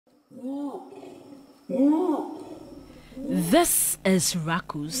This is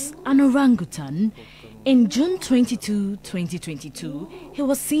Rakus, an orangutan. In June 22, 2022, he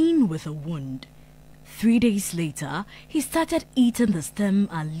was seen with a wound. 3 days later, he started eating the stem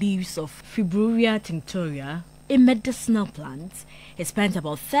and leaves of Fibruria tinctoria, a medicinal plant. He spent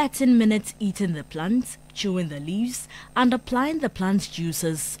about 13 minutes eating the plant, chewing the leaves, and applying the plant's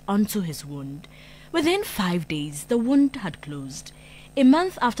juices onto his wound. Within 5 days, the wound had closed. A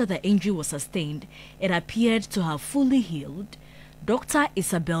month after the injury was sustained, it appeared to have fully healed. Dr.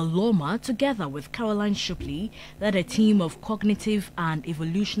 Isabel Loma, together with Caroline Shupley, led a team of cognitive and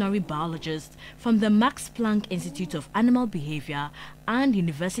evolutionary biologists from the Max Planck Institute of Animal Behavior and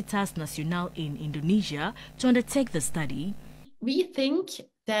Universitas Nasional in Indonesia to undertake the study. We think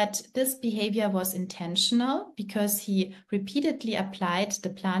that this behavior was intentional because he repeatedly applied the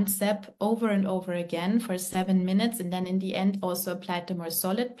plant sap over and over again for 7 minutes, and then in the end also applied the more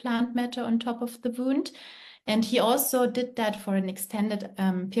solid plant matter on top of the wound. And he also did that for an extended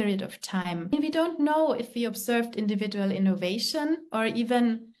period of time. We don't know if he observed individual innovation or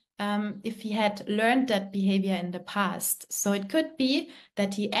even if he had learned that behavior in the past. So it could be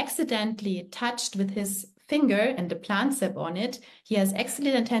that he accidentally touched with his finger and the plant sap on it. He has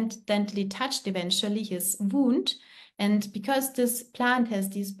accidentally touched eventually his wound. And because this plant has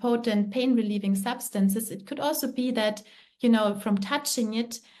these potent pain-relieving substances, it could also be that, from touching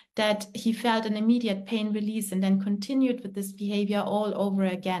it, that he felt an immediate pain release and then continued with this behavior all over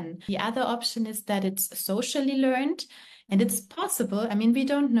again. The other option is that it's socially learned, and it's possible, we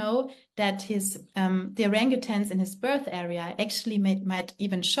don't know, that the orangutans in his birth area actually might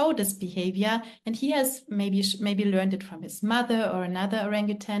even show this behavior, and he has maybe learned it from his mother or another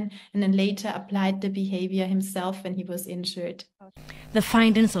orangutan, and then later applied the behavior himself when he was injured. The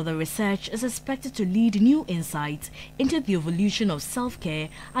findings of the research is expected to lead new insights into the evolution of self-care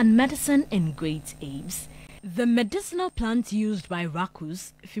and medicine in great apes. The medicinal plant used by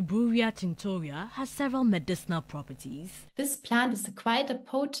Rakus, Fibruria tinctoria, has several medicinal properties. This plant is quite a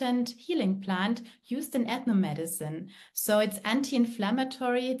potent healing plant used in ethnomedicine. So it's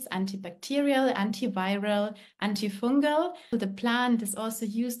anti-inflammatory, it's antibacterial, antiviral, antifungal. The plant is also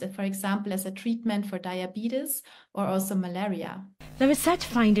used, for example, as a treatment for diabetes or also malaria. The research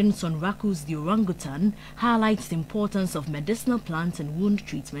findings on Rakus the orangutan highlights the importance of medicinal plants in wound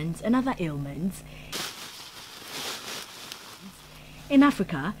treatment and other ailments. In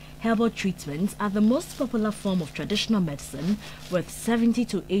Africa, herbal treatments are the most popular form of traditional medicine, with 70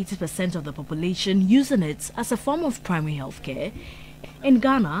 to 80% of the population using it as a form of primary health care. In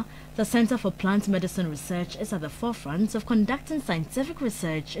Ghana, the Center for Plant Medicine Research is at the forefront of conducting scientific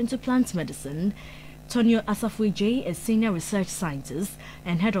research into plant medicine. Tonio Asafuije is Senior Research Scientist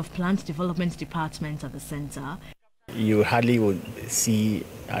and Head of Plant Development Department at the center. You hardly would see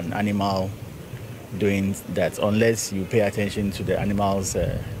an animal doing that unless you pay attention to the animal's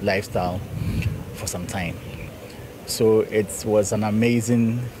lifestyle for some time. So it was an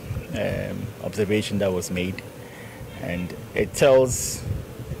amazing observation that was made, and it tells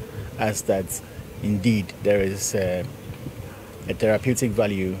us that indeed there is a therapeutic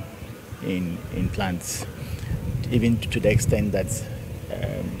value in plants, even to the extent that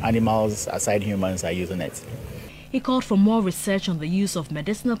animals aside humans are using it. He called for more research on the use of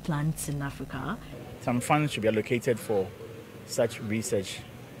medicinal plants in Africa. Some funds should be allocated for such research,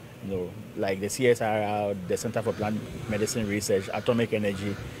 like the CSIR, the Center for Plant Medicine Research, Atomic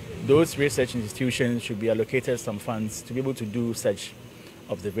Energy. Those research institutions should be allocated some funds to be able to do such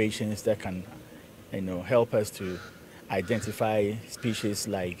observations that can, help us to identify species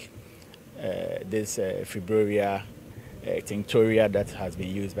like this Fibruria tinctoria that has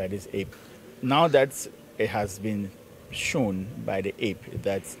been used by this ape. Now that it has been shown by the ape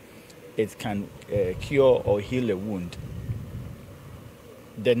that it can cure or heal a wound,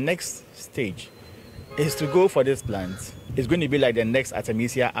 the next stage is to go for this plant. It's going to be like the next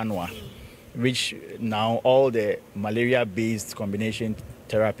Artemisia annua, which now all the malaria-based combination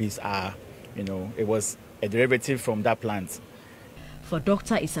therapies are, it was a derivative from that plant. For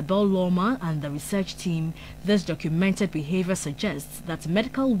Dr. Isabel Loma and the research team, this documented behavior suggests that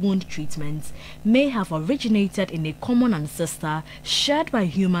medical wound treatments may have originated in a common ancestor shared by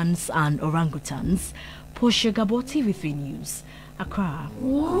humans and orangutans. Portia Gabo, TV3 News, Accra.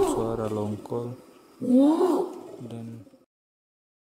 Then